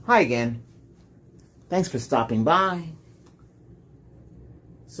Hi again. Thanks for stopping by.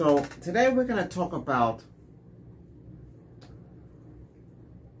 So today we're going to talk about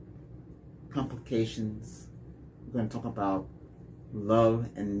complications. We're going to talk about love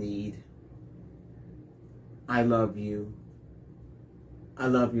and need. I love you. I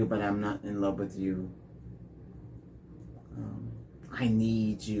love you, but I'm not in love with you. I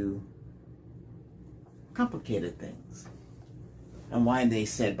need you. Complicated things. And why they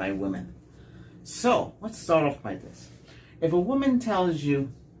said by women. So, let's start off by this. If a woman tells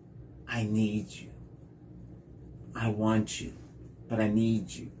you, I need you, I want you, but I need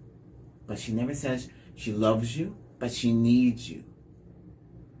you, but she never says she loves you, but she needs you,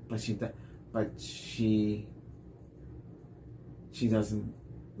 but she doesn't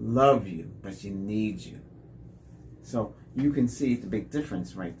love you, but she needs you. So you can see the big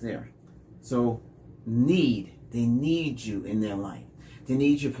difference right there. So they need you in their life. They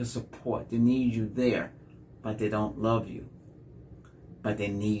need you for support. They need you there, but they don't love you, but they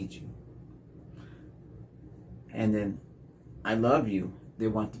need you. And then, I love you. They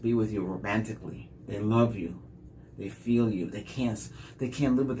want to be with you romantically. They love you. They feel you. They can't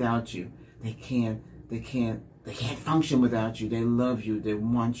live without you. They can't function without you. They love you. They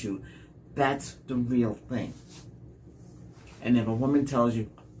want you. That's the real thing. And if a woman tells you,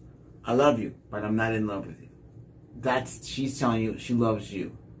 I love you, but I'm not in love with you, she's telling you she loves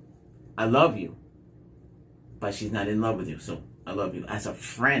you. I love you, but she's not in love with you. So I love you as a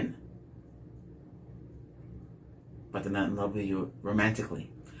friend, but they're not in love with you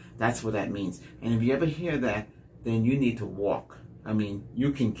romantically. That's what that means. And if you ever hear that, then you need to walk. I mean,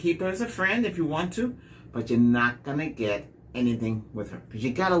 you can keep her as a friend if you want to, but you're not going to get anything with her. Because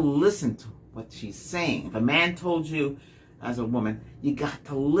you got to listen to what she's saying. If a man told you as a woman, you got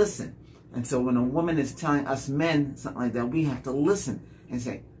to listen. And so when a woman is telling us men something like that, we have to listen and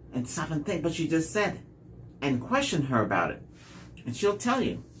say, and stop and think what she just said. And question her about it. And she'll tell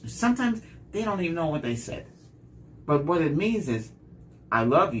you. Sometimes they don't even know what they said. But what it means is, I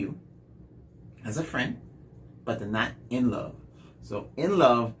love you as a friend, but they're not in love. So in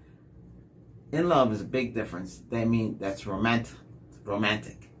love is a big difference. They mean that's romantic,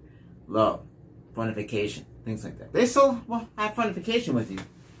 love, funification, things like that. They still have funification with you,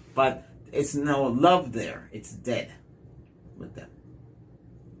 but it's no love there. It's dead with them.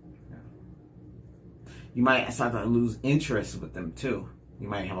 You might start to lose interest with them too. You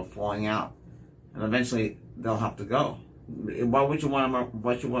might have a falling out, and eventually they'll have to go. Why would you want them?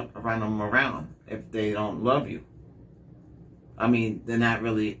 What you want them around if they don't love you? I mean, they're not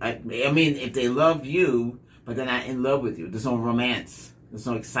really. I mean, if they love you, but they're not in love with you, there's no romance. There's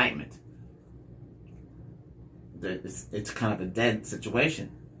no excitement. It's kind of a dead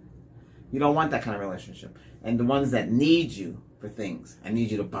situation. You don't want that kind of relationship. And the ones that need you for things, I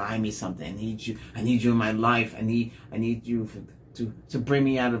need you to buy me something. I need you in my life. I need you to bring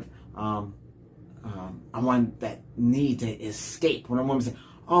me out of. I want that need to escape. When a woman says,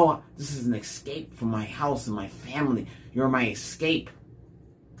 "Oh, this is an escape from my house and my family. You're my escape."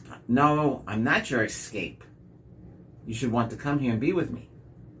 No, I'm not your escape. You should want to come here and be with me.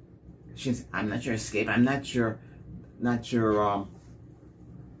 She says, "I'm not your escape. I'm not your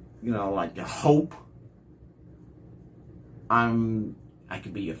like your hope. I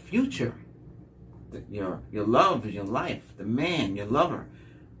could be your future, your love, your life, the man, your lover,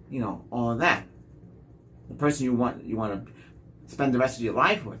 all of that. The person you want to spend the rest of your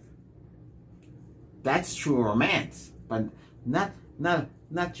life with. That's true romance, but not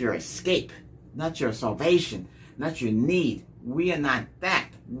your escape, not your salvation, not your need. We are not that.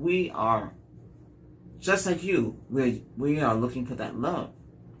 We are just like you. We are looking for that love,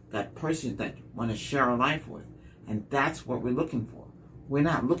 that person that you want to share our life with, and that's what we're looking for. We're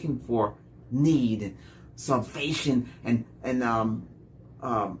not looking for need and salvation and an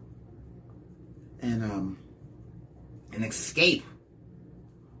escape,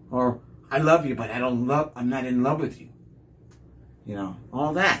 or I love you, but I'm not in love with you.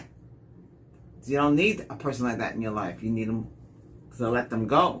 All that. You don't need a person like that in your life. You need them to let them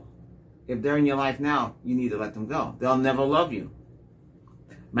go. If they're in your life now, you need to let them go. They'll never love you.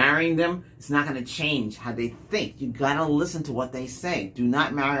 Marrying them, it's not going to change how they think. You got to listen to what they say. Do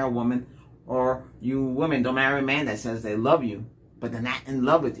not marry a woman, or you women don't marry a man that says they love you, but they're not in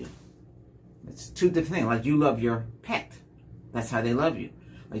love with you. It's two different things. Like you love your pet. That's how they love you.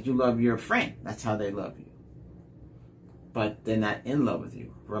 Like you love your friend. That's how they love you. But they're not in love with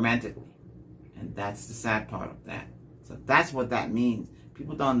you romantically. And that's the sad part of that. So that's what that means.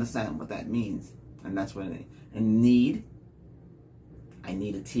 People don't understand what that means. And that's what need. I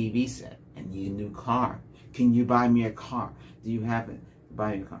need a TV set. I need a new car. Can you buy me a car? Do you have it?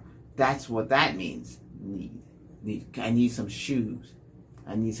 buy you a car. That's what that means. I need some shoes.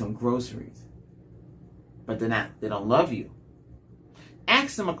 I need some groceries. But they don't love you.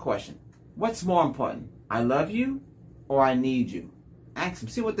 Ask them a question. What's more important? I love you or I need you? Ask them.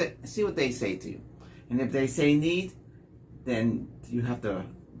 See what they say to you. And if they say need, then you have to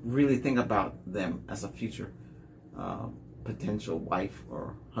really think about them as a future potential wife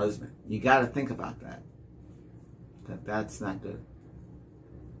or husband. You got to think about that. That's not good.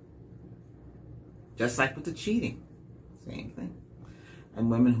 Just like with the cheating, same thing.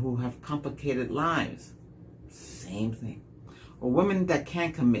 And women who have complicated lives, same thing. Or women that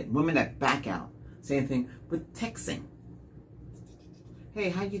can't commit, women that back out, same thing with texting. Hey,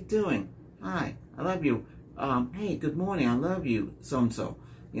 how you doing? Hi, I love you. Hey, good morning, I love you, so-and-so.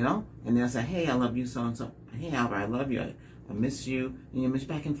 You know? And they'll say, hey, I love you, so-and-so. Hey, Albert, I love you. I miss you. And you miss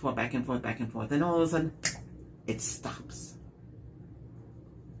back and forth, back and forth, back and forth. Then all of a sudden, it stops.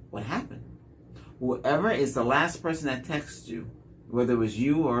 What happened? Whoever is the last person that texts you, whether it was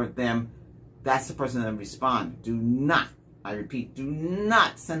you or them, that's the person that respond. Do not, I repeat, do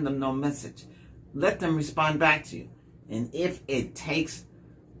not send them no message. Let them respond back to you. And if it takes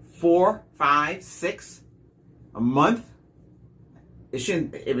 4, 5, 6, a month, if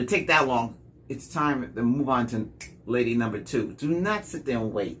it take that long, it's time to move on to lady number 2. Do not sit there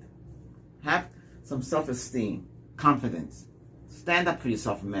and wait. Have some self-esteem, confidence. Stand up for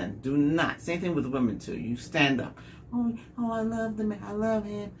yourself, men. Do not. Same thing with women, too. You stand up. Oh, I love the man. I love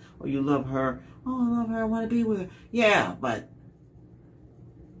him. Or you love her. Oh, I love her. I want to be with her. Yeah, but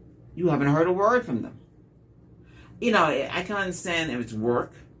you haven't heard a word from them. You know, I can understand if it's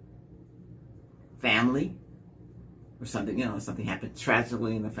work, family, or something, you know, something happened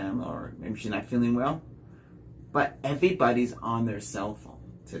tragically in the family, or maybe she's not feeling well. But everybody's on their cell phone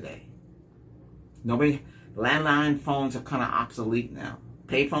today. Landline phones are kind of obsolete now.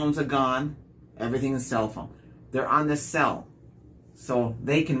 Pay phones are gone. Everything is cell phone. They're on the cell, so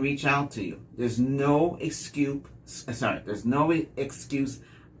they can reach out to you. There's no excuse. There's no excuse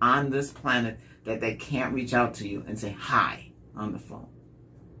on this planet that they can't reach out to you and say hi on the phone.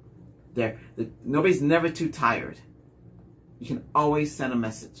 Nobody's never too tired. You can always send a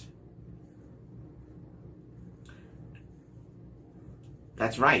message.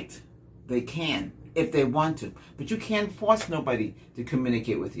 That's right. They can, if they want to. But you can't force nobody to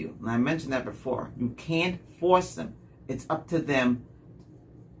communicate with you. And I mentioned that before. You can't force them. It's up to them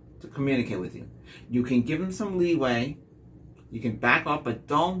to communicate with you. You can give them some leeway. You can back off, but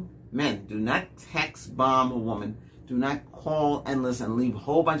men, do not text bomb a woman. Do not call endless and leave a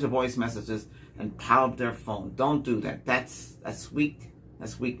whole bunch of voice messages and pile up their phone. Don't do that. That's weak.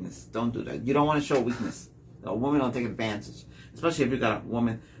 That's weakness. Don't do that. You don't want to show weakness. A woman don't take advantage. Especially if you got a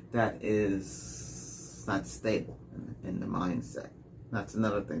woman that is not stable in the mindset. That's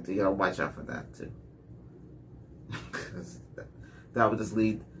another thing. So you gotta watch out for that too. Because that would just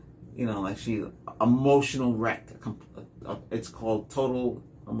lead, you know, like emotional wreck. It's called total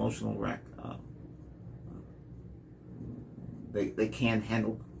emotional wreck. They can't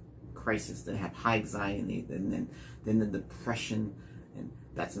handle crisis. They have high anxiety, and then the depression, and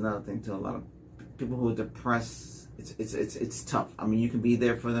that's another thing too. A lot of people who are depressed, it's tough. I mean, you can be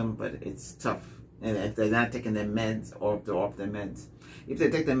there for them, but it's tough. And if they're not taking their meds, or if they're off their meds, if they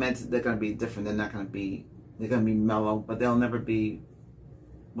take their meds, they're gonna be different. They're gonna be mellow, but they'll never be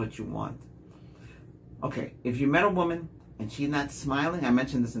what you want. Okay, if you met a woman and she's not smiling, I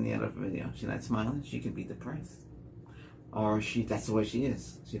mentioned this in the other video. She's not smiling. She could be depressed, or that's the way she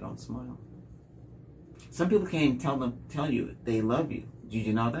is. She don't smile. Some people can't tell you they love you. Did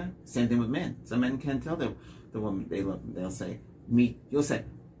you know that? Same thing with men. Some men can't tell the woman they love them. They'll say, you'll say,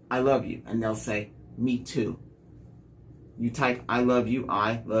 I love you. And they'll say, me too. You type, I love you,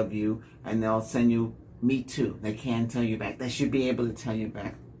 and they'll send you, me too. They can't tell you back. They should be able to tell you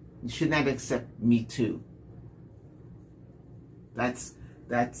back. You should not accept me too. That's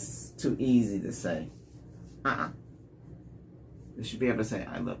too easy to say. They should be able to say,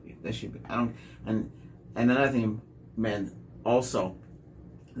 I love you. They should be. And another thing, men, also,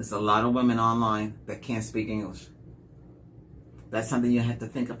 there's a lot of women online that can't speak English. That's something you have to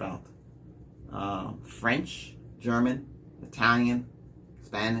think about. French, German, Italian,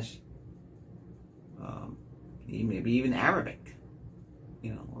 Spanish, maybe even Arabic,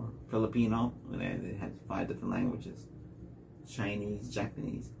 you know, or Filipino. They have 5 different languages. Chinese,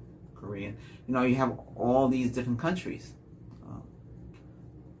 Japanese, Korean. You know, you have all these different countries.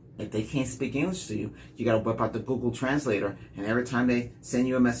 If they can't speak English to you, you got to whip out the Google Translator, and every time they send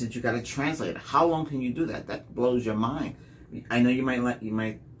you a message, you got to translate it. How long can you do that? That blows your mind. I know you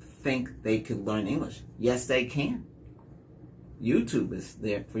might think they could learn English. Yes, they can. YouTube is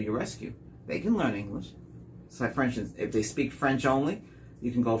there for your rescue. They can learn English. It's like, for instance, if they speak French only,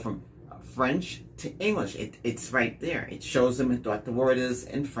 you can go from French to English. It's right there. It shows them what the word is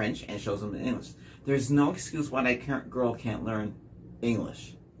in French and shows them in English. There's no excuse why that girl can't learn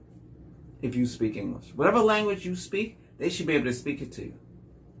English if you speak English. Whatever language you speak, they should be able to speak it to you.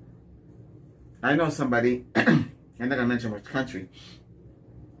 I know somebody, I'm not going to mention which country,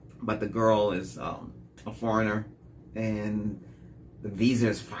 but the girl is a foreigner, and the visa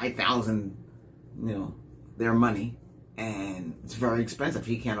is $5,000, their money, and it's very expensive.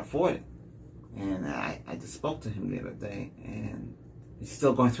 He can't afford it. And I just spoke to him the other day, and he's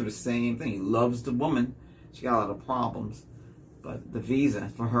still going through the same thing. He loves the woman. She got a lot of problems, but the visa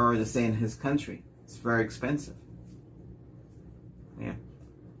for her to stay in his country, it's very expensive. Yeah.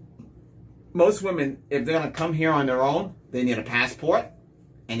 Most women, if they're going to come here on their own, they need a passport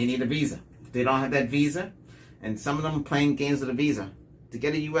and they need a visa. If they don't have that visa, and some of them are playing games with a visa. To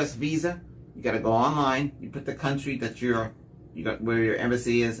get a U.S. visa, you got to go online. You put the country that where your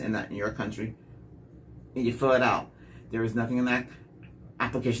embassy is in your country, and you fill it out. There is nothing in that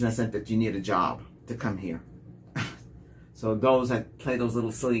application that said that you need a job to come here. So those that play those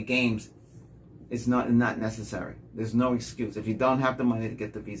little silly games, it's not necessary. There's no excuse. If you don't have the money to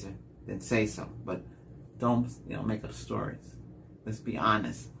get the visa, then say so. But don't make up stories. Let's be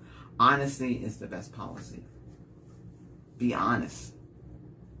honest. Honesty is the best policy. Be honest.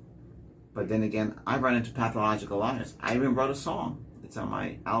 But then again, I run into pathological liars. I even wrote a song. It's on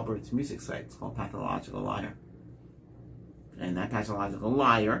my Albert's music site. It's called Pathological Liar. And that pathological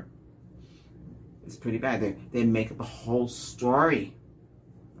liar is pretty bad. They make up a whole story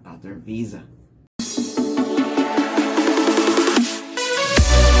about their visa.